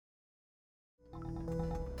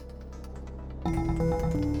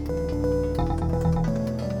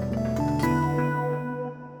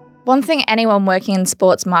One thing anyone working in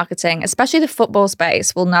sports marketing, especially the football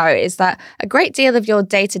space, will know is that a great deal of your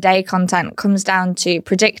day-to-day content comes down to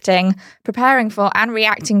predicting, preparing for, and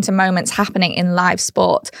reacting to moments happening in live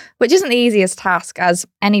sport, which isn't the easiest task, as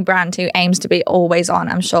any brand who aims to be always on,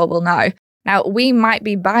 I'm sure, will know. Now, we might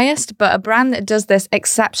be biased, but a brand that does this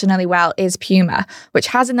exceptionally well is Puma, which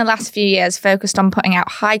has in the last few years focused on putting out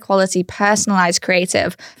high-quality, personalised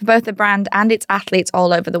creative for both the brand and its athletes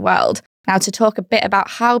all over the world. Now, to talk a bit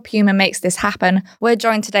about how Puma makes this happen, we're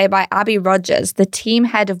joined today by Abby Rogers, the team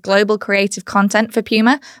head of global creative content for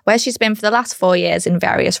Puma, where she's been for the last 4 years in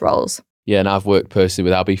various roles. Yeah, and I've worked personally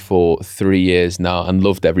with Abby for 3 years now and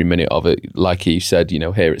loved every minute of it. Like you said,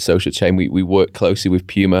 here at Social Chain, we work closely with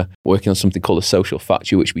Puma, working on something called a social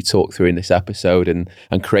factory, which we talk through in this episode, and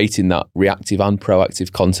creating that reactive and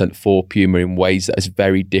proactive content for Puma in ways that is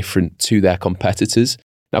very different to their competitors.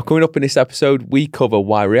 Now, coming up in this episode, we cover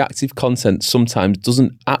why reactive content sometimes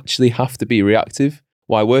doesn't actually have to be reactive,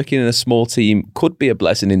 why working in a small team could be a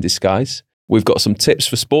blessing in disguise. We've got some tips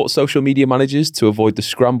for sports social media managers to avoid the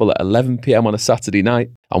scramble at 11 p.m. on a Saturday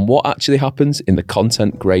night, and what actually happens in the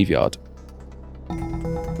content graveyard.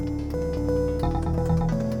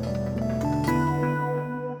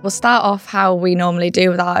 We'll start off how we normally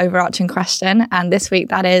do with our overarching question, and this week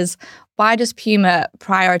that is, why does Puma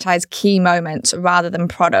prioritise key moments rather than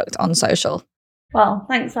product on social? Well,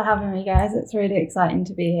 thanks for having me, guys. It's really exciting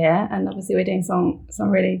to be here. And obviously we're doing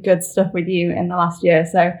some really good stuff with you in the last year.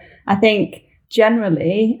 So I think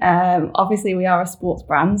generally, obviously we are a sports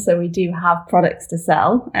brand, so we do have products to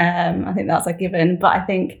sell. I think that's a given. But I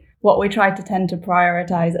think what we try to tend to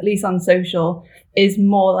prioritise, at least on social, is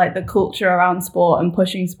more like the culture around sport and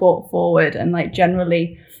pushing sport forward, and like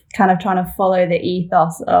generally kind of trying to follow the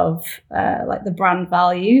ethos of like the brand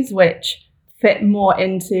values, which fit more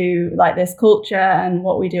into like this culture and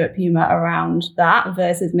what we do at Puma around that,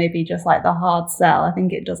 versus maybe just like the hard sell. I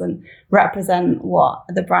think it doesn't represent what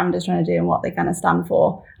the brand is trying to do and what they kind of stand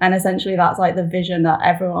for. And essentially that's like the vision that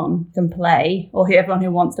everyone can play, or everyone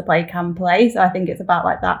who wants to play can play. So I think it's about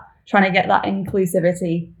like that, trying to get that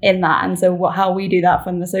inclusivity in that. And so how we do that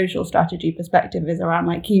from the social strategy perspective is around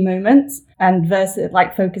like key moments, and versus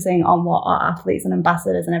like focusing on what our athletes and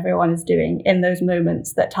ambassadors and everyone is doing in those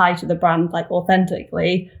moments that tie to the brand like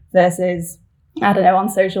authentically, versus, I don't know, on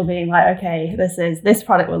social being like, okay, this is this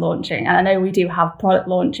product we're launching. And I know we do have product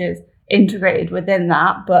launches integrated within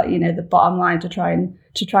that, but the bottom line to try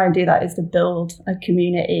and do that is to build a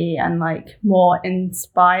community and like more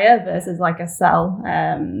inspire versus like a sell.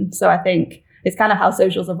 So I think it's kind of how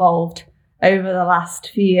social's evolved over the last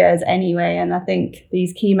few years anyway. And I think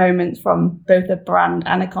these key moments from both a brand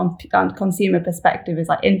and a consumer perspective is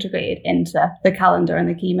like integrated into the calendar and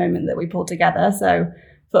the key moment that we pull together. So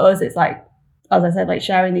for us, it's like, as I said, like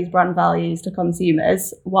sharing these brand values to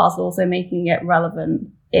consumers whilst also making it relevant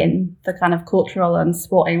in the kind of cultural and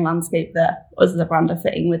sporting landscape that us as a brand are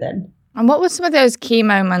fitting within. And what would some of those key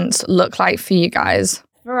moments look like for you guys?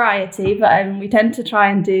 Variety, but we tend to try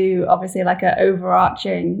and do obviously like an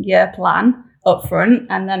overarching year plan up front,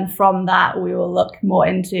 and then from that we will look more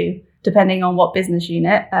into, depending on what business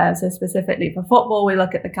unit. So specifically for football, we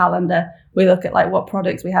look at the calendar, we look at like what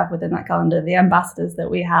products we have within that calendar, the ambassadors that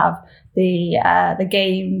we have, the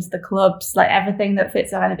games, the clubs, like everything that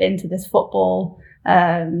fits kind of into this football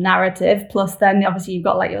narrative. Plus then obviously you've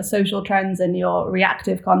got like your social trends and your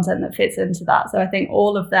reactive content that fits into that. So I think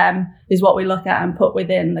all of them is what we look at and put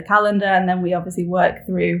within the calendar, and then we obviously work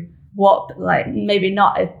through what, like, maybe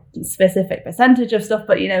not a specific percentage of stuff,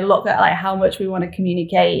 but look at like how much we want to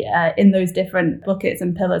communicate in those different buckets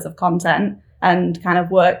and pillars of content, and kind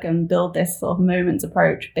of work and build this sort of moments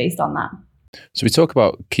approach based on that. So we talk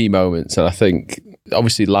about key moments, and I think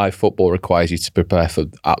obviously live football requires you to prepare for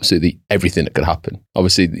absolutely everything that could happen.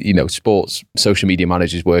 Obviously, sports social media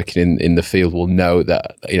managers working in the field will know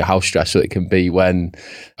that how stressful it can be when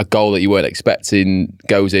a goal that you weren't expecting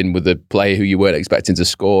goes in with a player who you weren't expecting to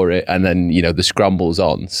score it, and then the scramble's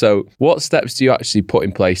on. So what steps do you actually put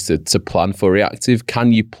in place to plan for reactive?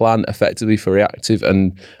 Can you plan effectively for reactive,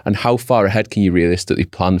 and how far ahead can you realistically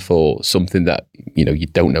plan for something that you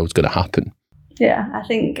don't know is going to happen? Yeah, I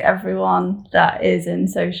think everyone that is in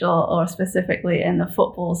social, or specifically in the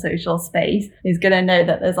football social space, is going to know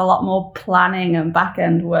that there's a lot more planning and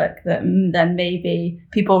back-end work than maybe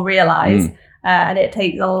people realise. And it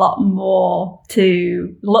takes a lot more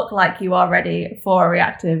to look like you are ready for a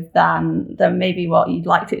reactive than maybe what you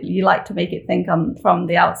like to make it think from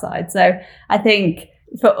the outside. So I think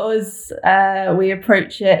for us, we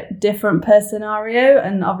approach it different per scenario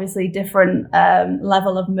and obviously different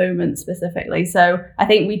level of moment specifically. So I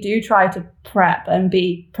think we do try to prep and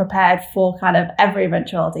be prepared for kind of every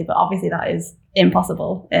eventuality, but obviously that is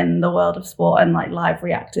impossible in the world of sport and like live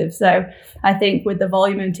reactive. So I think with the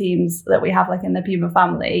volume of teams that we have like in the Puma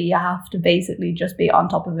family, you have to basically just be on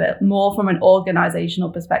top of it more from an organizational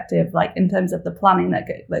perspective, like in terms of the planning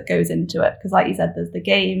that goes into it. Because like you said, there's the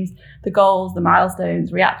games, the goals, the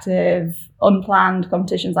milestones, reactive, unplanned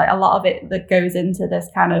competitions, like a lot of it that goes into this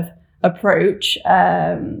kind of approach.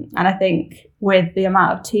 And I think with the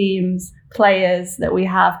amount of teams, players that we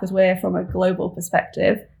have, because we're from a global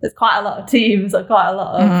perspective, there's quite a lot of teams or quite a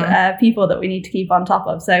lot of people that we need to keep on top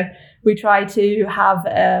of. So we try to have,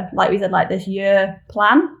 like we said, like this year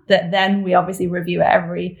plan that then we obviously review it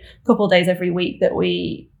every couple of days, every week, that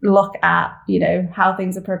we look at, you know, how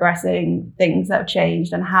things are progressing, things that have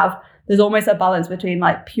changed, and there's almost a balance between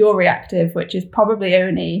like pure reactive, which is probably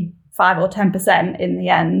only 5 or 10% in the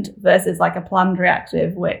end, versus like a planned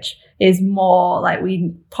reactive, which is more like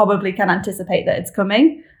we probably can anticipate that it's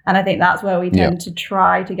coming. And I think that's where we tend to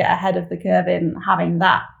try to get ahead of the curve in having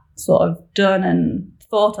that sort of done and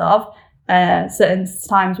thought of. Certain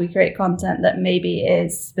times we create content that maybe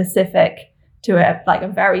is specific to a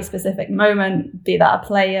very specific moment, be that a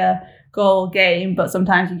player, goal, game, but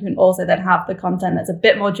sometimes you can also then have the content that's a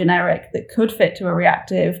bit more generic that could fit to a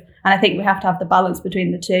reactive. And I think we have to have the balance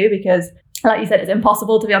between the two, because like you said, it's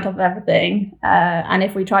impossible to be on top of everything. And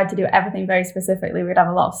if we tried to do everything very specifically, we'd have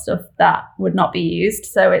a lot of stuff that would not be used.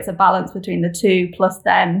 So it's a balance between the two, plus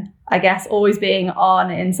then, I guess, always being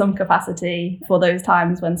on in some capacity for those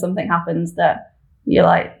times when something happens that you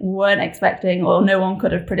like weren't expecting or no one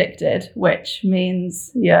could have predicted, which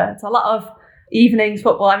means, it's a lot of evenings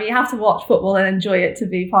football. I mean, you have to watch football and enjoy it to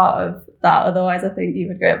be part of that. Otherwise, I think you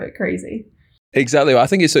would go a bit crazy. Exactly. I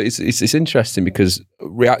think it's interesting because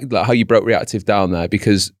like how you broke reactive down there,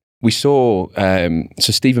 because we saw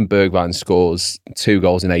so Steven Bergwijn scores 2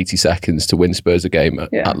 goals in 80 seconds to win Spurs a game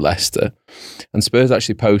at Leicester, and Spurs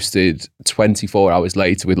actually posted 24 hours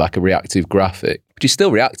later with like a reactive graphic, which is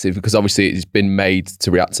still reactive because obviously it's been made to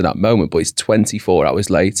react to that moment, but it's 24 hours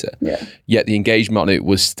later. Yet the engagement on it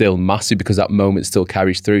was still massive because that moment still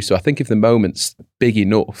carries through. So I think if the moment's big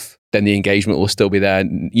enough, then the engagement will still be there.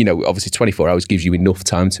 You know, obviously 24 hours gives you enough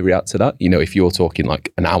time to react to that. You know, if you're talking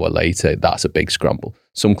like an hour later, that's a big scramble.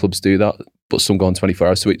 Some clubs do that, but some go on 24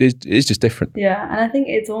 hours. So it is just different. Yeah, and I think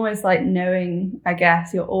it's almost like knowing, I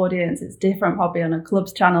guess, your audience. It's different probably on a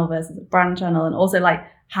club's channel versus a brand channel. And also like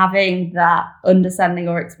having that understanding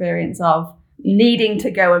or experience of needing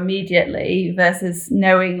to go immediately versus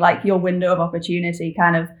knowing like your window of opportunity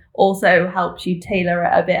kind of also helps you tailor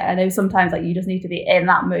it a bit. I know sometimes like you just need to be in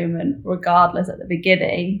that moment regardless at the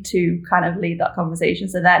beginning to kind of lead that conversation.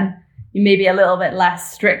 So then you may be a little bit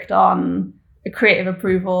less strict on a creative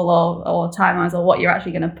approval or timelines or what you're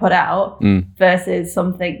actually going to put out versus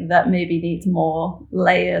something that maybe needs more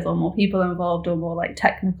layers or more people involved or more like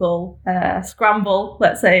technical scramble,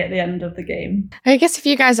 let's say, at the end of the game. I guess if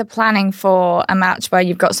you guys are planning for a match where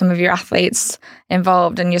you've got some of your athletes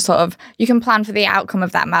involved and you can plan for the outcome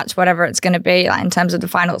of that match, whatever it's going to be, like in terms of the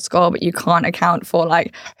final score, but you can't account for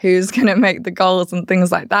like who's going to make the goals and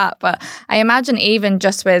things like that. But I imagine even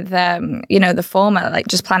just with, the former, like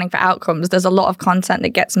just planning for outcomes, there's a lot of content that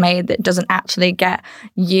gets made that doesn't actually get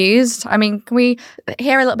used. I mean, can we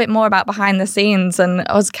hear a little bit more about behind the scenes, and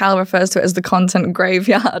as Cal refers to it as the content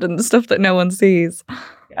graveyard and the stuff that no one sees?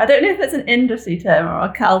 I don't know if it's an industry term or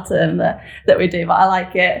a Cal term that we do, but I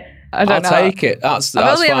like it. I'll take it. That's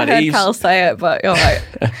I've only fine. ever heard Cal say it, but you're right.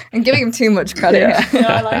 I'm giving him too much credit. No,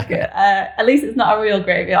 I like it. At least it's not a real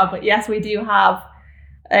graveyard, but yes, we do have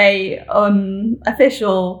a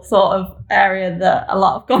unofficial sort of area that a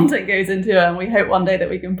lot of content goes into, and we hope one day that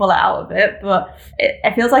we can pull it out of it. But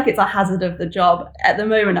it feels like it's a hazard of the job at the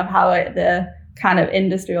moment of how the kind of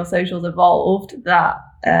industry or socials evolved, that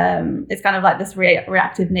it's kind of like this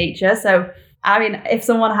reactive nature. So I mean, if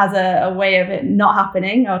someone has a way of it not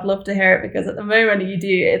happening, I would love to hear it, because at the moment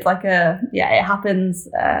it's like it happens.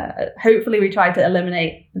 Hopefully we try to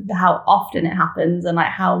eliminate how often it happens and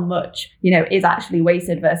like how much, is actually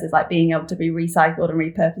wasted versus like being able to be recycled and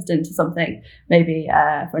repurposed into something maybe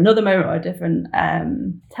for another moment or a different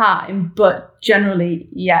time. But generally,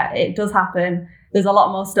 it does happen. There's a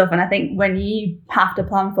lot more stuff. And I think when you have to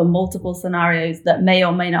plan for multiple scenarios that may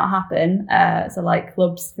or may not happen, so like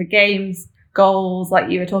clubs for games, goals, like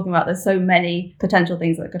you were talking about, there's so many potential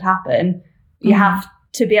things that could happen. You have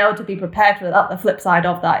to be able to be prepared for that. The flip side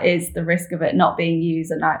of that is the risk of it not being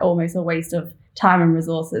used and like almost a waste of time and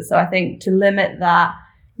resources. So I think to limit that,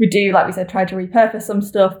 we do, like we said, try to repurpose some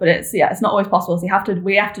stuff, but it's not always possible. So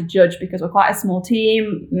we have to judge, because we're quite a small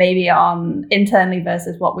team, maybe on internally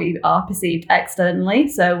versus what we are perceived externally.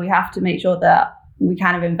 So we have to make sure that we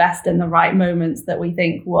kind of invest in the right moments that we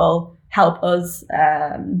think will help us,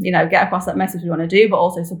 get across that message we want to do, but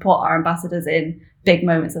also support our ambassadors in big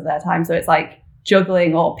moments of their time. So it's like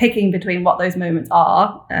juggling or picking between what those moments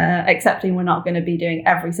are, accepting we're not going to be doing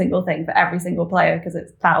every single thing for every single player because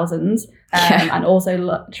it's thousands, and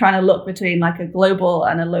also trying to look between like a global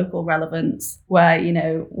and a local relevance where,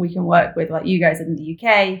 we can work with like you guys in the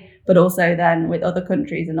UK, but also then with other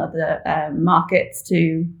countries and other markets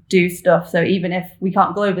to do stuff. So even if we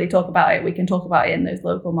can't globally talk about it, we can talk about it in those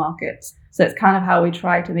local markets. So it's kind of how we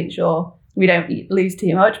try to make sure we don't lose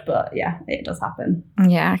too much, but yeah, it does happen.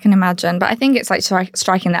 Yeah, I can imagine. But I think it's like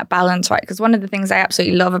striking that balance, right? Because one of the things I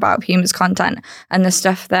absolutely love about Puma's content and the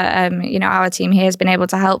stuff that, our team here has been able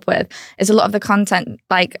to help with is a lot of the content,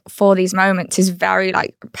 like for these moments, is very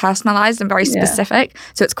like personalized and very specific. Yeah.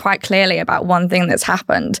 So it's quite clearly about one thing that's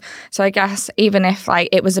happened. So I guess even if like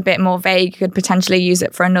it was a bit more vague, you could potentially use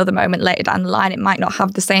it for another moment later down the line. It might not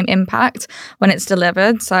have the same impact when it's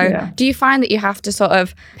delivered. So do you find that you have to sort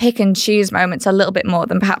of pick and choose moments a little bit more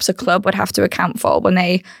than perhaps a club would have to account for when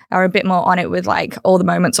they are a bit more on it with like all the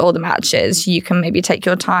moments, all the matches? You can maybe take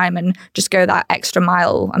your time and just go that extra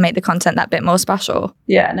mile and make the content that bit more special.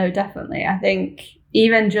 Yeah, no, definitely. I think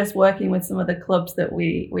even just working with some of the clubs that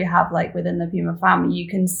we have like within the Puma family, you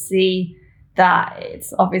can see that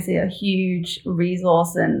it's obviously a huge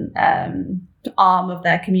resource and arm of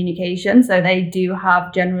their communication. So they do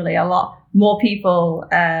have generally a lot more people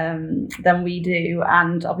than we do,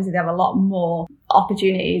 and obviously they have a lot more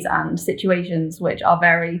opportunities and situations which are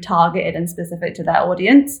very targeted and specific to their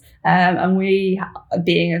audience, and we,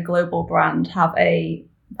 being a global brand, have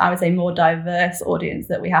I would say more diverse audience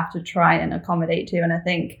that we have to try and accommodate to. And I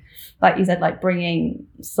think, like you said, like bringing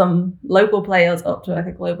some local players up to like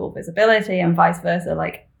a global visibility and vice versa,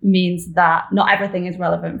 like means that not everything is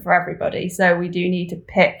relevant for everybody. So we do need to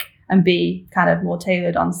pick and be kind of more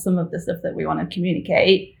tailored on some of the stuff that we want to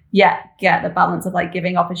communicate, yet get the balance of like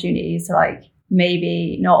giving opportunities to like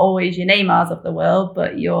maybe not always your Neymars of the world,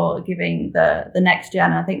 but you're giving the next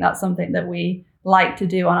gen. I think that's something that we like to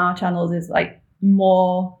do on our channels, is like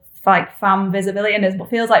more like fan visibility. And it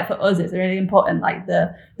feels like for us it's really important, like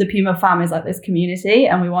the Puma fam is like this community,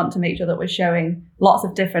 and we want to make sure that we're showing lots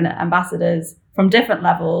of different ambassadors from different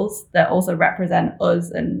levels that also represent us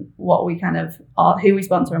and what we kind of are, who we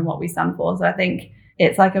sponsor and what we stand for. So I think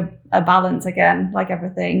it's like a balance, again, like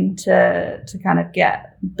everything, to kind of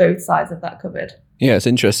get both sides of that covered. Yeah, it's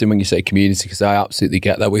interesting when you say community, because I absolutely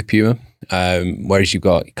get that with Puma. Whereas you've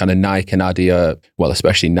got kind of Nike and Adidas, well,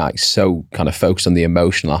 especially Nike, so kind of focused on the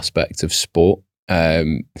emotional aspect of sport.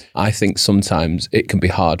 I think sometimes it can be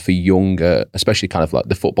hard for younger, especially kind of like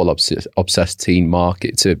the football obsessed teen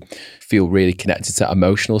market, to feel really connected to that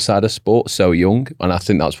emotional side of sport so young. And I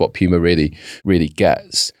think that's what Puma really, really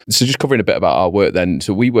gets. So just covering a bit about our work then.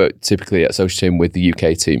 So we work typically at Social Chain with the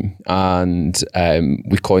UK team, and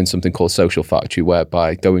we coined something called Social Factory,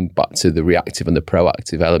 whereby going back to the reactive and the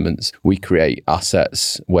proactive elements, we create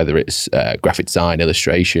assets, whether it's graphic design,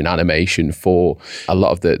 illustration, animation, for a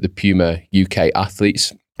lot of the Puma UK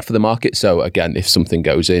athletes for the market. So again, if something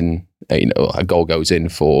goes in, a goal goes in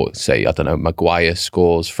for, say, I don't know, Maguire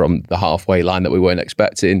scores from the halfway line that we weren't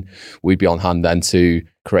expecting, we'd be on hand then to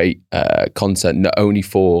create content not only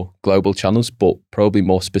for global channels, but probably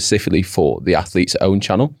more specifically for the athlete's own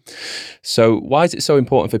channel. So why is it so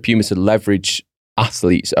important for Puma to leverage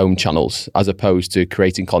athletes' own channels as opposed to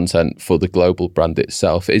creating content for the global brand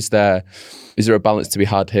itself? Is there a balance to be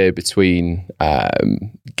had here between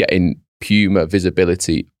getting Puma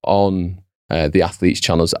visibility on the athletes'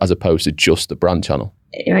 channels as opposed to just the brand channel?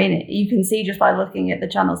 I mean, you can see just by looking at the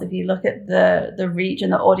channels, if you look at the reach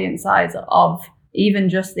and the audience size of even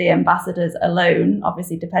just the ambassadors alone,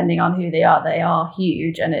 obviously depending on who they are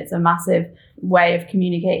huge, and it's a massive way of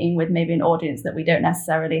communicating with maybe an audience that we don't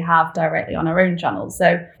necessarily have directly on our own channels.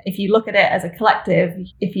 So if you look at it as a collective,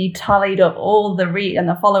 if you tallied up all the reach and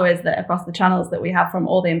the followers that across the channels that we have from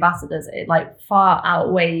all the ambassadors, it like far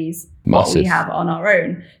outweighs what we have on our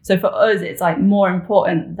own. So for us, it's like more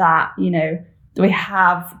important that, we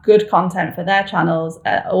have good content for their channels.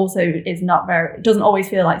 Also, it doesn't always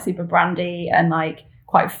feel like super brandy and like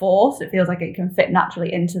quite forced. It feels like it can fit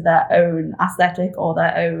naturally into their own aesthetic or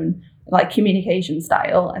their own like communication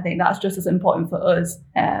style. I think that's just as important for us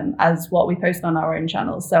as what we post on our own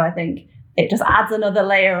channels. So I think it just adds another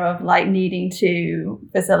layer of like needing to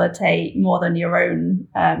facilitate more than your own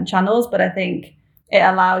channels. But I think it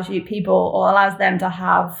allows allows them to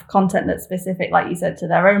have content that's specific, like you said, to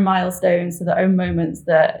their own milestones, to their own moments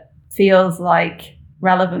that feels like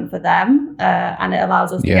relevant for them, and it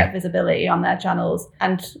allows us to get visibility on their channels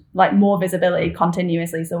and like more visibility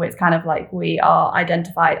continuously, so it's kind of like we are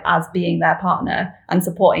identified as being their partner and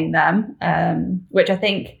supporting them, which I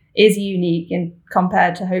think is unique in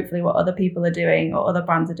compared to hopefully what other people are doing or other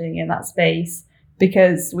brands are doing in that space,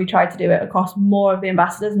 because we try to do it across more of the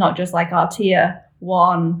ambassadors, not just like our tier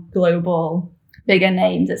one global bigger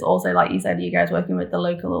names. It's also, like you said, you guys working with the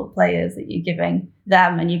local players that you're giving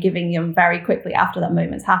them, and you're giving them very quickly after that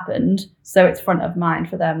moment's happened. So it's front of mind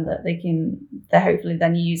for them that they hopefully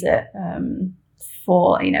then use it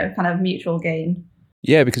for, kind of mutual gain.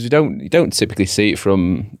 Yeah, because you don't typically see it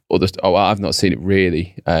from others. Oh, I've not seen it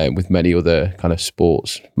really with many other kind of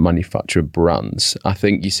sports manufacturer brands. I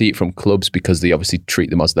think you see it from clubs because they obviously treat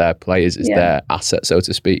them as their players, as their asset, so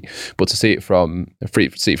to speak. But to see it from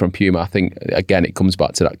Puma, I think again it comes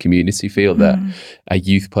back to that community feel that a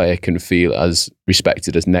youth player can feel as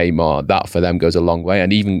respected as Neymar. That for them goes a long way.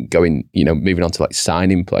 And even moving on to like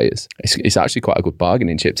signing players, it's actually quite a good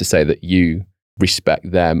bargaining chip to say that you respect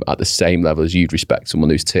them at the same level as you'd respect someone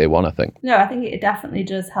who's tier one, I think. No, I think it definitely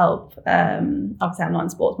does help. Obviously, I'm not in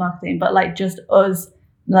sports marketing, but like just us,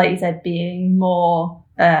 like you said, being more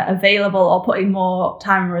available or putting more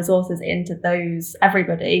time and resources into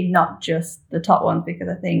everybody, not just the top ones, because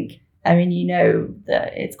I think,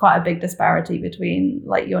 that it's quite a big disparity between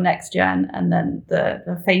like your next gen and then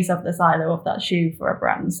the face of the silo of that shoe for a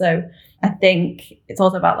brand. So I think it's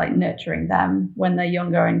also about like nurturing them when they're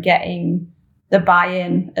younger and getting the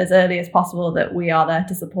buy-in as early as possible that we are there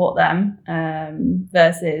to support them,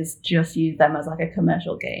 versus just use them as like a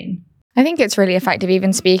commercial gain. I think it's really effective,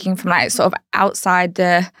 even speaking from like sort of outside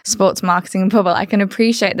the sports marketing bubble. I can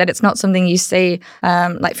appreciate that it's not something you see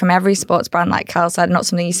like from every sports brand, like Cal said, not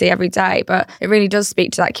something you see every day, but it really does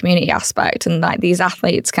speak to that community aspect, and like these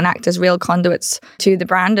athletes can act as real conduits to the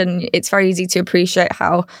brand. And it's very easy to appreciate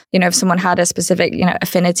how, if someone had a specific,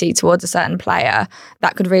 affinity towards a certain player,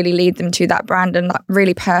 that could really lead them to that brand, and that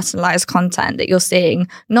really personalized content that you're seeing,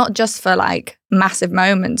 not just for like massive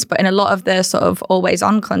moments, but in a lot of the sort of always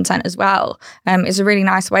on content as well, is a really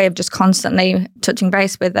nice way of just constantly touching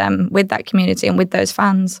base with them, with that community and with those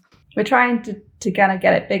fans. We're trying to kind of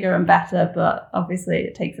get it bigger and better, but obviously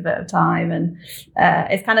it takes a bit of time, and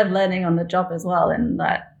it's kind of learning on the job as well, and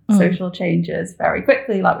that social changes very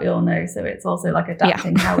quickly, like we all know. So it's also like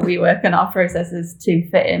adapting how we work and our processes to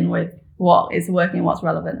fit in with what is working, what's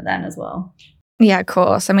relevant then as well. Yeah, of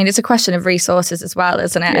course. I mean, it's a question of resources as well,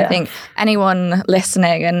 isn't it? Yeah. I think anyone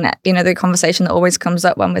listening, and, the conversation that always comes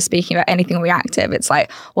up when we're speaking about anything reactive, it's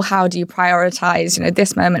like, well, how do you prioritize,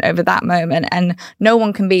 this moment over that moment? And no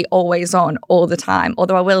one can be always on all the time.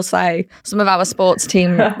 Although I will say some of our sports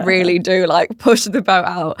team really do like push the boat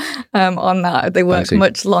out on that. They work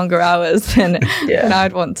much longer hours than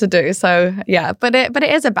I'd want to do. So yeah, but it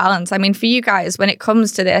is a balance. I mean, for you guys, when it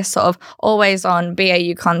comes to this sort of always on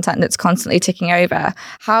BAU content that's constantly ticking over,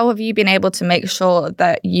 how have you been able to make sure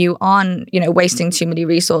that you aren't, wasting too many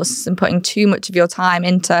resources and putting too much of your time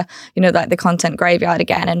into, like the content graveyard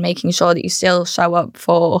again, and making sure that you still show up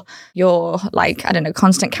for your, like, I don't know,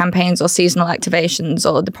 constant campaigns or seasonal activations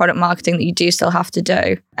or the product marketing that you do still have to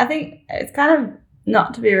do? I think it's kind of,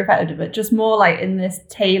 not to be repetitive, but just more like in this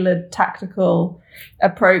tailored tactical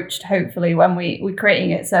approach, hopefully, when we're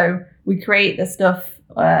creating it. So we create the stuff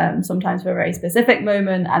sometimes for a very specific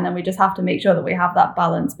moment, and then we just have to make sure that we have that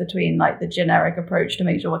balance between like the generic approach to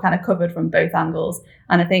make sure we're kind of covered from both angles.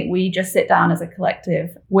 And I think we just sit down as a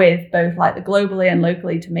collective with both like the globally and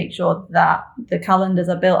locally to make sure that the calendars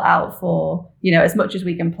are built out for, as much as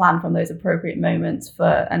we can plan from those appropriate moments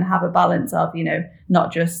and have a balance of,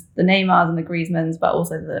 not just the Neymars and the Griezmanns, but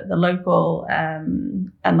also the local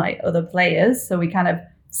and like other players. So we kind of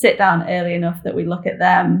sit down early enough that we look at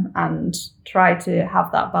them and try to have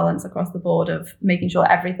that balance across the board of making sure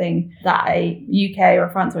everything that a UK or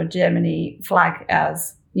a France or a Germany flag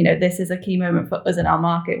as, this is a key moment for us in our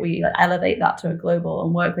market, we elevate that to a global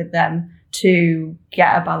and work with them to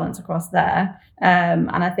get a balance across there. And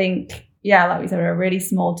I think, like we said, we're a really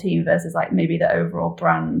small team versus like maybe the overall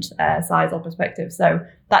brand size or perspective. So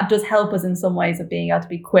that does help us in some ways of being able to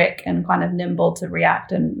be quick and kind of nimble to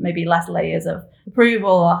react, and maybe less layers of approval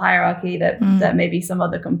or hierarchy that maybe some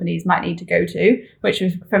other companies might need to go to, which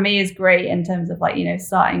for me is great in terms of like,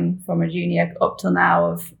 starting from a junior up till now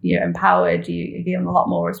of you're empowered, you're given a lot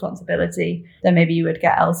more responsibility than maybe you would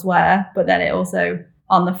get elsewhere. But then it also,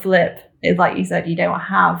 on the flip, is like you said, you don't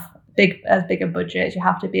have as big a budget, you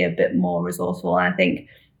have to be a bit more resourceful. And I think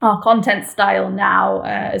our content style now,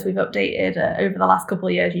 as we've updated over the last couple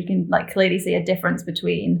of years, you can like clearly see a difference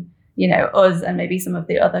between, you know, us and maybe some of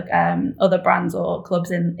the other brands or clubs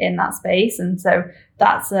in that space. And so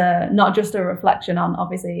that's not just a reflection on,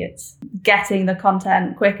 obviously, it's getting the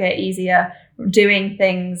content quicker, easier, doing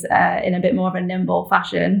things in a bit more of a nimble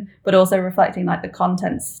fashion, but also reflecting like the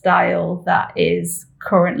content style that is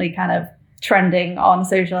currently kind of trending on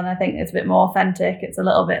social. And I think it's a bit more authentic. It's a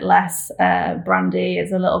little bit less brandy.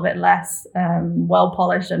 It's a little bit less well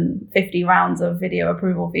polished and 50 rounds of video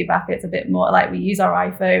approval feedback. It's a bit more like we use our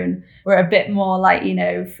iPhone. We're a bit more like, you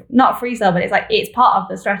know, not freestyle, but it's like it's part of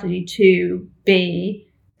the strategy to be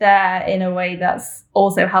there in a way that's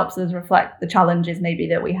also helps us reflect the challenges maybe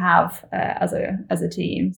that we have as a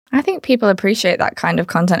team. I think people appreciate that kind of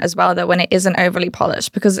content as well, though, when it isn't overly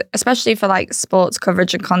polished, because especially for like sports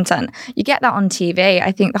coverage and content, you get that on TV.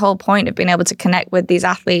 I think the whole point of being able to connect with these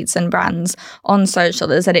athletes and brands on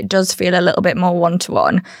social is that it does feel a little bit more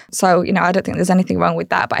one-to-one. So, you know, I don't think there's anything wrong with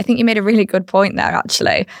that. But I think you made a really good point there,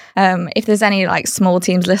 actually. If there's any like small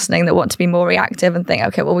teams listening that want to be more reactive and think,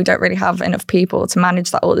 okay, well, we don't really have enough people to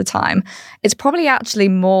manage that all the time, it's probably actually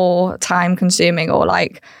more time consuming or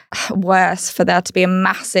like worse for there to be a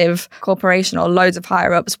massive corporation or loads of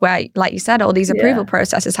higher ups where, like you said, all these approval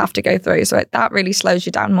processes have to go through. So that really slows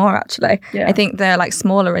you down more, actually. Yeah. I think the like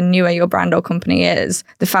smaller and newer your brand or company is,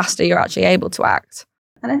 the faster you're actually able to act.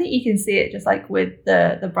 And I think you can see it just like with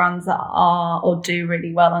the brands that are or do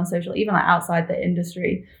really well on social, even like outside the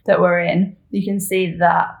industry that we're in, you can see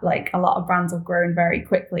that like a lot of brands have grown very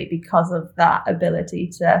quickly because of that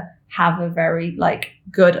ability to have a very like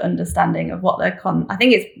good understanding of what their I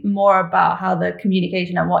think it's more about how the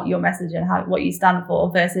communication and what your message and what you stand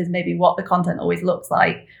for versus maybe what the content always looks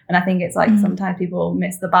like. And I think it's like sometimes people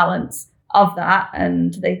miss the balance of that,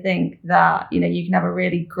 and they think that, you know, you can have a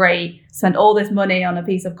really great, spend all this money on a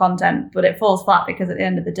piece of content, but it falls flat because at the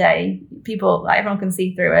end of the day, people, like everyone can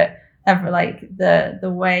see through it. Like the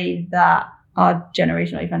way that our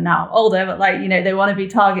generation, or even now older, but like, you know, they want to be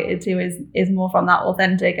targeted to is more from that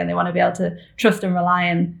authentic, and they want to be able to trust and rely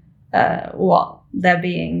on what they're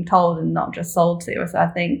being told and not just sold to. So I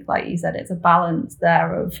think, like you said, it's a balance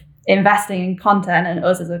there of investing in content and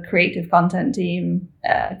us as a creative content team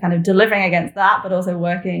kind of delivering against that, but also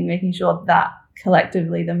making sure that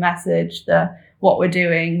collectively the message, what we're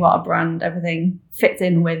doing, what our brand, everything fits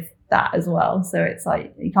in with that as well. So it's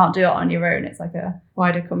like you can't do it on your own. It's like a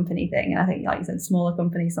wider company thing. And I think, like you said, smaller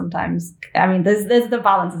companies sometimes, I mean, there's the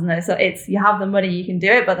balance, isn't there? So it's, you have the money, you can do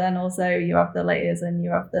it, but then also you have the layers and you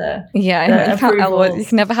have the you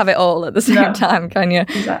can never have it all at the same time, can you?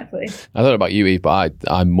 Exactly. I don't know about you, Eve, but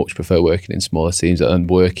I much prefer working in smaller teams and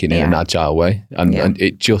working in an agile way. And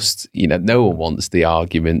it just, you know, no one wants the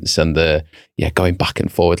arguments and the going back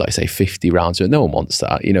and forward, like say 50 rounds. No one wants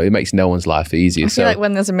that. You know, it makes no one's life easier. I feel like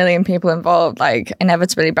when there's a million people involved, like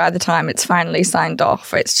inevitably by the time it's finally signed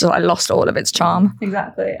off, it's just like lost all of its charm.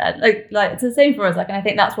 Exactly. Like it's the same for us. Like, and I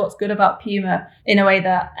think that's what's good about Puma in a way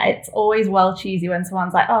that it's always well cheesy when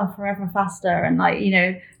someone's like, oh, forever faster and like, you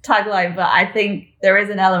know, tagline. But I think there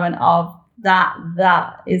is an element of that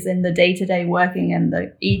is in the day-to-day working and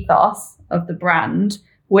the ethos of the brand,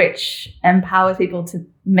 which empowers people to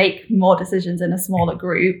make more decisions in a smaller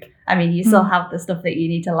group. I mean, you still have the stuff that you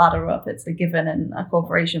need to ladder up. It's a given in a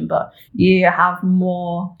corporation, but you have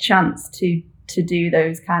more chance to do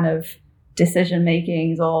those kind of decision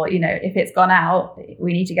makings, or, you know, if it's gone out,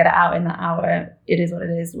 we need to get it out in that hour. It is what it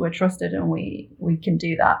is. We're trusted and we can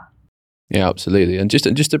do that. Yeah, absolutely. And just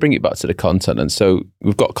to bring it back to the content, and so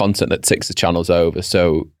we've got content that ticks the channels over.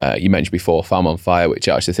 So you mentioned before Fam on Fire, which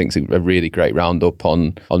I actually think is a really great roundup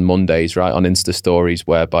on Mondays, right, on Insta Stories,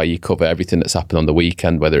 whereby you cover everything that's happened on the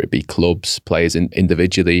weekend, whether it be clubs, players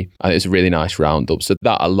individually, and it's a really nice roundup. So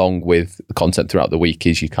that, along with the content throughout the week,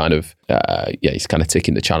 is you kind of it's kind of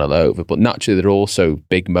ticking the channel over. But naturally, there are also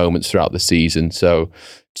big moments throughout the season.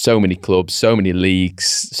 So many clubs, so many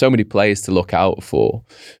leagues, so many players to look out for.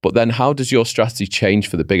 But then how does your strategy change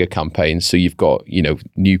for the bigger campaigns? So you've got, you know,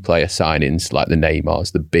 new player signings like the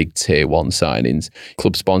Neymars, the big tier 1 signings,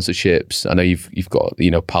 club sponsorships. I know you've got, you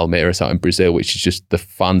know, Palmeiras out in Brazil, which is just, the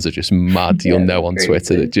fans are just mad. You'll know on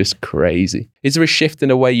Twitter, they're just crazy. Is there a shift in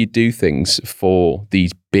the way you do things for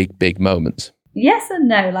these big moments? Yes and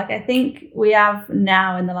no. Like, I think we have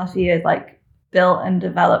now in the last few years, like, built and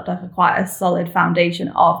developed like quite a solid foundation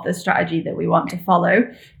of the strategy that we want to follow,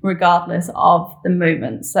 regardless of the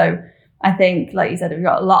moment. So I think, like you said, we've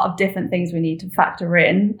got a lot of different things we need to factor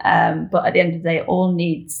in, but at the end of the day, it all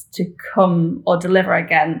needs to come or deliver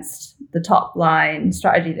against the top line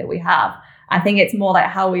strategy that we have. I think it's more like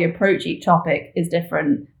how we approach each topic is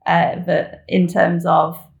different, but in terms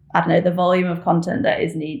of I don't know, the volume of content that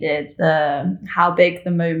is needed, how big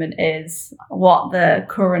the moment is, what the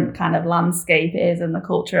current kind of landscape is and the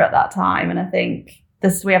culture at that time. And I think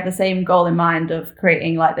we have the same goal in mind of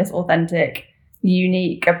creating like this authentic,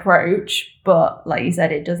 unique approach, but like you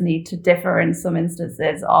said, it does need to differ in some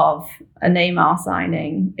instances. Of a Neymar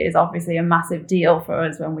signing is obviously a massive deal for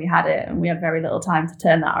us when we had it, and we had very little time to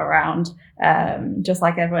turn that around. Just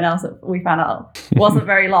like everyone else, we found out wasn't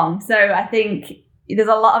very long. So I think there's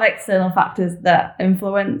a lot of external factors that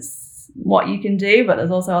influence what you can do, but there's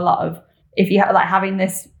also a lot of, if you have like having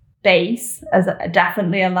this base has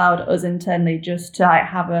definitely allowed us internally just to like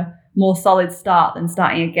have a more solid start than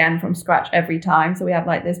starting again from scratch every time. So we have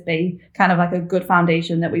like this base, kind of like a good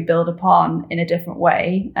foundation that we build upon in a different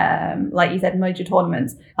way. Like you said, major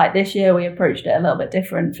tournaments. Like this year, we approached it a little bit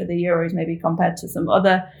different for the Euros, maybe compared to some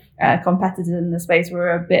other competitors in the space.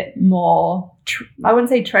 We're a bit more, I wouldn't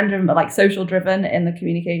say trend driven, but like social driven in the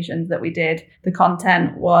communications that we did. The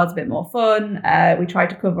content was a bit more fun. We tried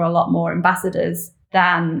to cover a lot more ambassadors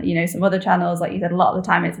than, you know, some other channels. Like you said, a lot of the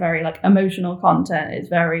time it's very like emotional content. It's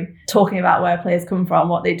very talking about where players come from,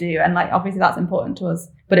 what they do. And like, obviously that's important to us,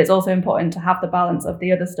 but it's also important to have the balance of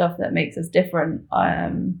the other stuff that makes us different.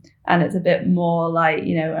 And it's a bit more like,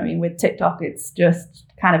 you know, I mean, with TikTok, it's just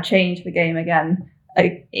kind of changed the game again,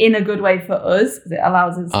 like, in a good way for us, because it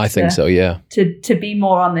allows us to be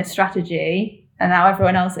more on this strategy. And now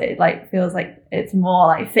everyone else, it like feels like it's more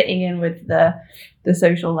like fitting in with the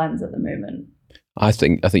social lens at the moment. I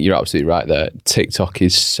think you're absolutely right there. TikTok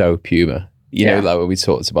is so Puma. You know, like when we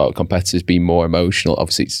talked about competitors being more emotional,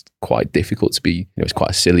 obviously it's quite difficult to be, you know, it's quite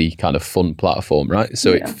a silly kind of fun platform, right?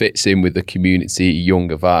 So it fits in with the community,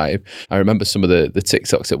 younger vibe. I remember some of the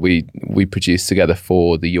TikToks that we produced together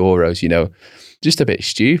for the Euros, you know, just a bit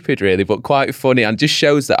stupid really, but quite funny, and just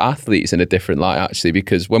shows the athletes in a different light actually,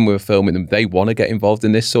 because when we were filming them, they want to get involved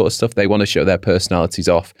in this sort of stuff. They want to show their personalities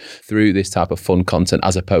off through this type of fun content,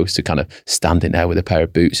 as opposed to kind of standing there with a pair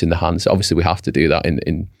of boots in the hands. Obviously we have to do that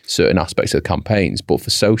in certain aspects of the campaigns, but for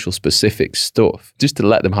social specific stuff, just to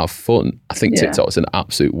let them have fun, I think TikTok's an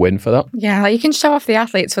absolute win for that. Yeah, like you can show off the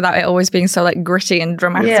athletes without it always being so like gritty and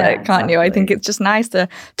dramatic, can't you? I think it's just nice to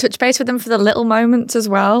touch base with them for the little moments as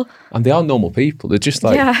well. And they are normal people. They're just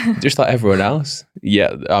like everyone else.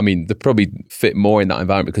 Yeah, I mean, they probably fit more in that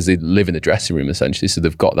environment because they live in the dressing room essentially, so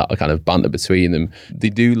they've got that kind of banter between them. They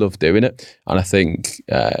do love doing it, and I think,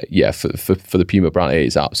 for the Puma brand, it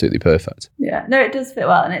is absolutely perfect. Yeah, no, it does fit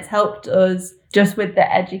well, and it's helped us just with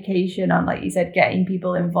the education on, like you said, getting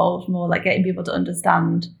people involved more, like getting people to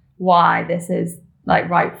understand why this is like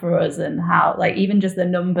right for us, and how, like, even just the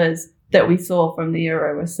numbers that we saw from the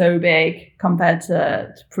Euro were so big compared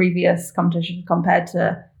to previous competitions, compared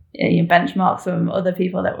to benchmarks from other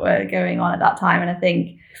people that were going on at that time. And I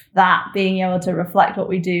think that being able to reflect what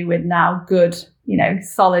we do with now good, you know,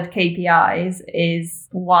 solid KPIs is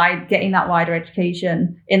getting that wider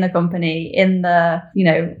education in the company, in the, you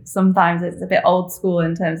know, sometimes it's a bit old school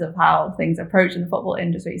in terms of how things approach in the football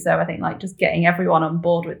industry. So I think like just getting everyone on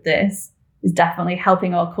board with this is definitely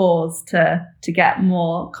helping our cause to get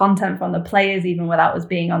more content from the players, even without us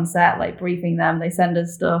being on set, like briefing them. They send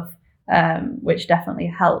us stuff, which definitely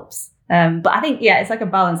helps. But I think, it's like a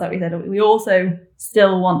balance, like we said. We also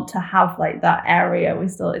still want to have like that area.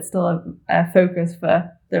 It's still a focus for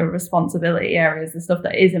the responsibility areas, the stuff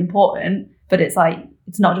that is important, but it's like,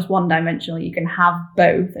 it's not just one dimensional. You can have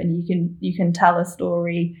both, and you can tell a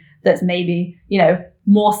story that's maybe, you know,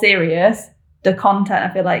 more serious. The content,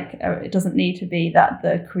 I feel like it doesn't need to be that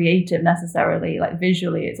the creative necessarily, like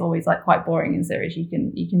visually, it's always like quite boring and serious. You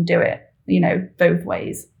can do it, you know, both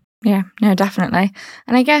ways. Yeah, no, definitely.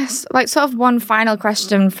 And I guess like sort of one final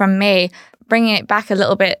question from me, bringing it back a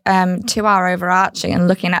little bit to our overarching and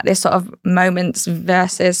looking at this sort of moments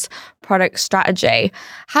versus product strategy.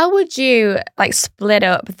 How would you like split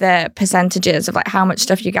up the percentages of like how much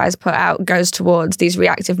stuff you guys put out goes towards these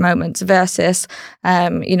reactive moments versus,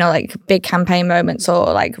 you know, like big campaign moments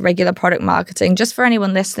or like regular product marketing, just for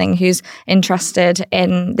anyone listening who's interested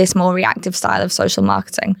in this more reactive style of social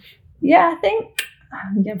marketing? Yeah, I think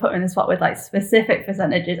I'm going to put me in the spot with like specific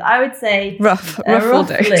percentages. I would say roughly.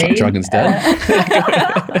 It's like Dragon's Den.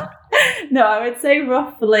 No, I would say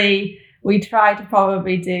roughly we try to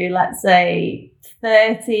probably do, let's say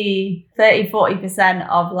 40%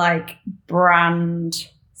 of like brand.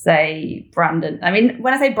 I mean,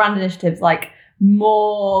 when I say brand initiatives, like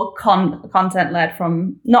more content led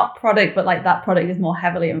from not product, but like that product is more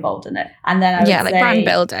heavily involved in it. And then I would say, like brand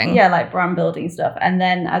building. Yeah, like brand building stuff. And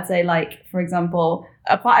then I'd say like, for example,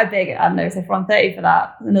 quite a big, I don't know, so if we're on 30 for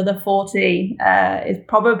that, another 40 is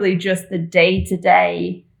probably just the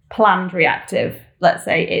day-to-day planned reactive. Let's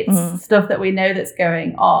say it's stuff that we know that's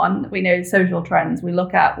going on. We know social trends. We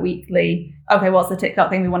look at weekly, okay, what's the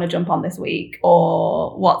TikTok thing we want to jump on this week?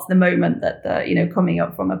 Or what's the moment that coming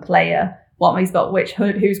up from a player? Who's got the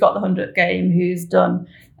 100th game? Who's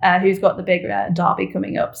got the big derby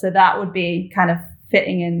coming up? So that would be kind of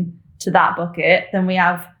fitting into that bucket. Then we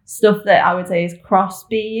have stuff that I would say is cross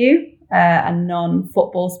BU and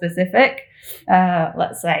non-football specific.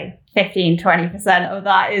 Let's say 15-20% of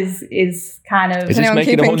that is kind of... Is this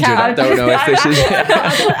making 100? I don't know if this is...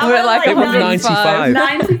 We're like 95.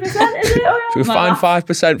 90%, is it? So we'll find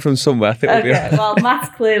 5% from somewhere. I think we'll be right. Well,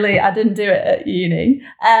 maths clearly, I didn't do it at uni.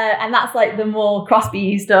 And that's like the more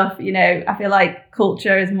cross-BU stuff. I feel like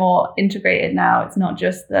culture is more integrated now. It's not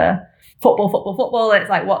just the football. It's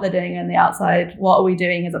like what they're doing on the outside. What are we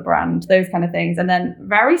doing as a brand? Those kind of things. And then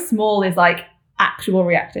very small is like actual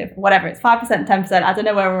reactive, whatever. It's 5%, 10%. I don't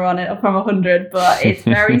know where we're on it from 100, but it's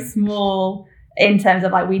very small in terms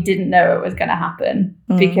of like, we didn't know it was going to happen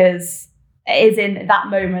because it is in that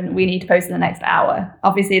moment we need to post in the next hour.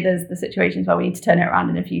 Obviously there's the situations where we need to turn it around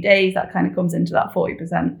in a few days. That kind of comes into that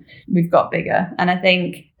 40% we've got bigger. And I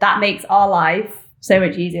think that makes our life so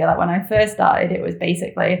much easier. Like when I first started, it was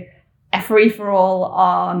basically a free-for-all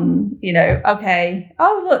on, okay,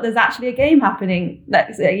 oh, look, there's actually a game happening.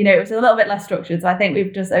 It was a little bit less structured. So I think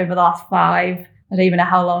we've just, over the last 5, I don't even know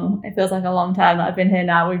how long, it feels like a long time that I've been here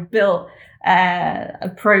now, we've built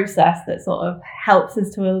a process that sort of helps us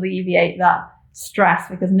to alleviate that stress,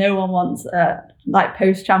 because no one wants like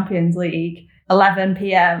post-Champions League 11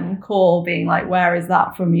 p.m. call being like, where is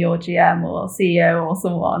that from your GM or CEO or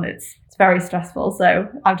someone? It's very stressful. So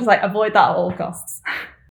I'm just like, avoid that at all costs.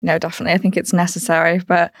 No, definitely. I think it's necessary.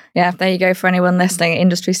 But yeah, there you go for anyone listening.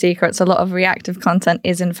 Industry secrets. A lot of reactive content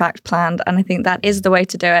is in fact planned. And I think that is the way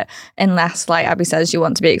to do it, unless, like Abby says, you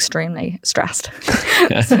want to be extremely stressed.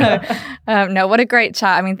 So, no, what a great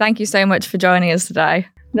chat. I mean, thank you so much for joining us today.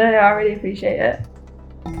 No, I really appreciate it.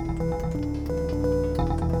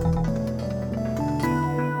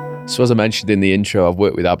 So as I mentioned in the intro, I've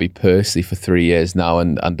worked with Abby personally for 3 years now,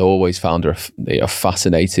 and always found her a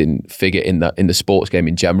fascinating figure in the sports game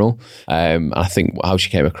in general. And I think how she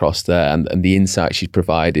came across there and the insight she's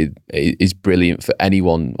provided is brilliant for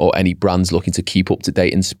anyone or any brands looking to keep up to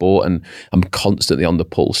date in sport. And I'm constantly on the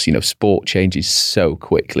pulse. Sport changes so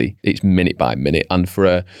quickly. It's minute by minute. And for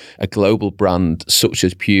a global brand such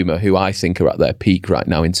as Puma, who I think are at their peak right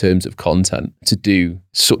now in terms of content, to do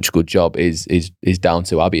such a good job is down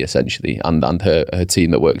to Abby essentially, and her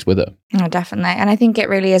team that works with her. Oh, definitely. And I think it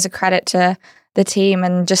really is a credit to the team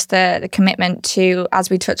and just the commitment to, as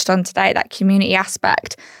we touched on today, that community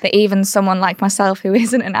aspect, that even someone like myself who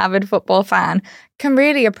isn't an avid football fan can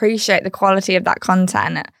really appreciate the quality of that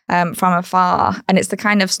content from afar. And it's the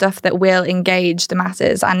kind of stuff that will engage the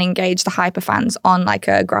masses and engage the hyper fans on like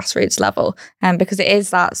a grassroots level, because it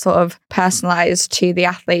is that sort of personalized to the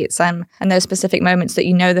athletes and those specific moments that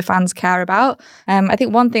the fans care about. I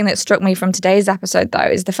think one thing that struck me from today's episode, though,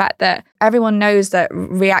 is the fact that everyone knows that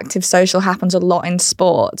reactive social happens a lot in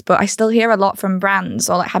sport, but I still hear a lot from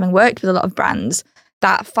brands, or like having worked with a lot of brands,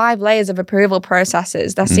 that 5 layers of approval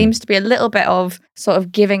processes, there seems to be a little bit of sort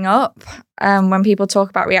of giving up when people talk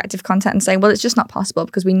about reactive content and saying, well, it's just not possible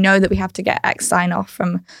because we know that we have to get X sign off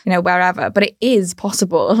from, wherever. But it is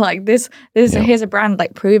possible. Like here's a brand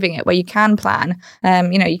like proving it, where you can plan,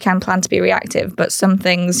 you can plan to be reactive, but some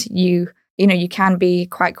things you can be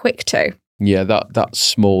quite quick to. Yeah, that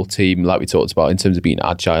small team, like we talked about, in terms of being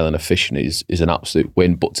agile and efficient is an absolute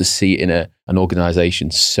win. But to see it in an organisation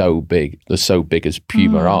so big as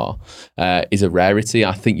Puma are, is a rarity.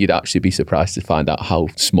 I think you'd actually be surprised to find out how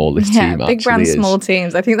small this team actually is. Big brands, small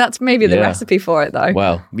teams. I think that's maybe the recipe for it, though.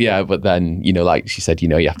 Well, yeah, but then, like she said, you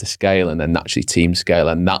have to scale, and then naturally team scale,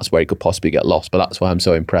 and that's where it could possibly get lost. But that's why I'm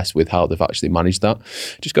so impressed with how they've actually managed that.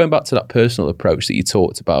 Just going back to that personal approach that you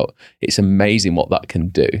talked about, it's amazing what that can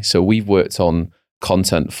do. So we've worked on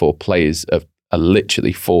content for players of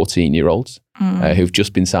literally 14-year-olds who've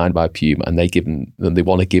just been signed by Puma, and they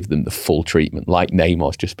want to give them the full treatment, like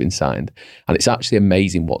Neymar's just been signed. And it's actually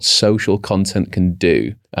amazing what social content can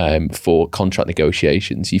do for contract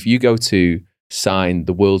negotiations. If you go to sign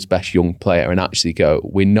the world's best young player and actually go,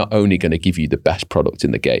 we're not only going to give you the best product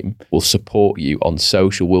in the game, we'll support you on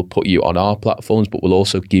social, we'll put you on our platforms, but we'll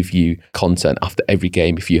also give you content after every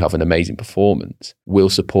game. If you have an amazing performance, we'll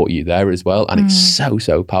support you there as well. And it's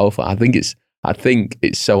so powerful. I think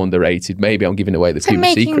it's so underrated. Maybe I'm giving away the Puma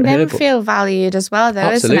secret here. Making them but feel valued as well, though,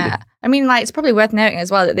 absolutely. Isn't it? I mean, like, it's probably worth noting as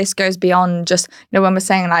well that this goes beyond just, when we're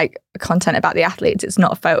saying like content about the athletes, it's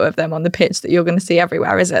not a photo of them on the pitch that you're going to see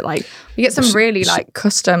everywhere, is it? Like, you get some really like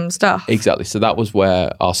custom stuff. Exactly. So that was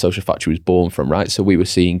where our Social Factory was born from, right? So we were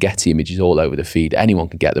seeing Getty images all over the feed. Anyone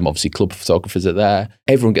can get them. Obviously, club photographers are there.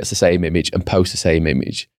 Everyone gets the same image and posts the same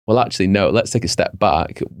image. Well, actually, no, let's take a step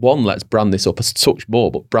back. One, let's brand this up a touch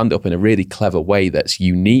more, but brand it up in a really clever way that's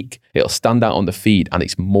unique. It'll stand out on the feed and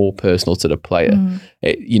it's more personal to the player.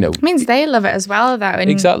 It means they love it as well, though. And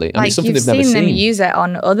exactly. And like, it's something you've they've never seen them seen. use it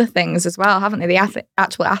on other things as well, haven't they? The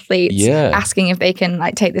actual athletes asking if they can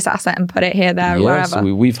like take this asset and put it here, there, or wherever.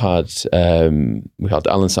 So we've had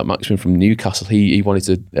Alan St. Maximin from Newcastle. He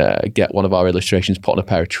wanted to get one of our illustrations put on a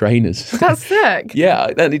pair of trainers. That's sick. Yeah,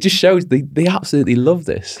 and it just shows they absolutely love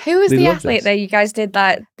this. Who was the athlete that you guys did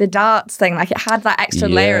that the darts thing? Like, it had that extra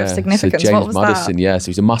layer of significance. So James what was Maddison, that? So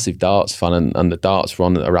he's a massive darts fan, and the darts were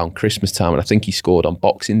on around Christmas time, and I think he scored on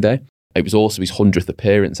Boxing Day. It was also his 100th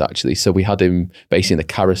appearance, actually. So we had him basically in the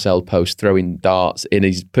carousel post throwing darts in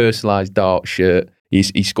his personalised dart shirt.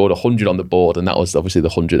 He scored 100 on the board, and that was obviously the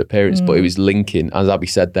 100th appearance. But it was linking, as Abby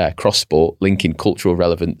said there, cross sport, linking cultural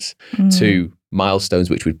relevance to milestones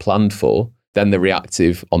which we'd planned for. Then the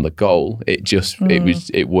reactive on the goal,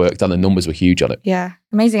 it worked, and the numbers were huge on it. Yeah,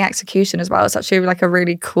 amazing execution as well. It's actually like a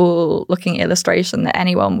really cool looking illustration that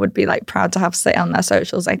anyone would be like proud to have sit on their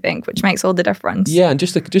socials, I think, which makes all the difference. Yeah, and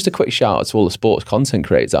just a quick shout out to all the sports content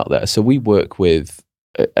creators out there. So we work with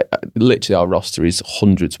literally our roster is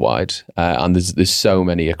hundreds wide, and there's so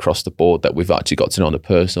many across the board that we've actually got to know on a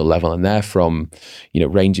personal level, and they're from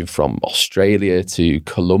ranging from Australia to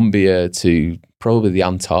Colombia to probably the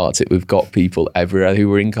Antarctic. We've got people everywhere who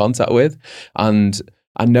we're in contact with, and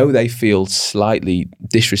I know they feel slightly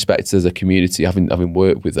disrespected as a community having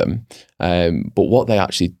worked with them, but what they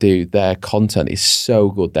actually do, their content is so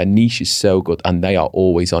good, their niche is so good, and they are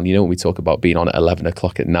always on. When we talk about being on at 11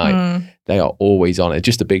 o'clock at night, they are always on it.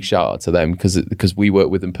 Just a big shout out to them because we work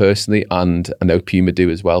with them personally, and I know Puma do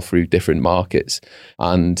as well through different markets.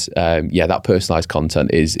 And that personalised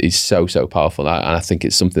content is so powerful, and I think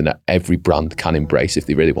it's something that every brand can embrace if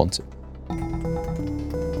they really want to.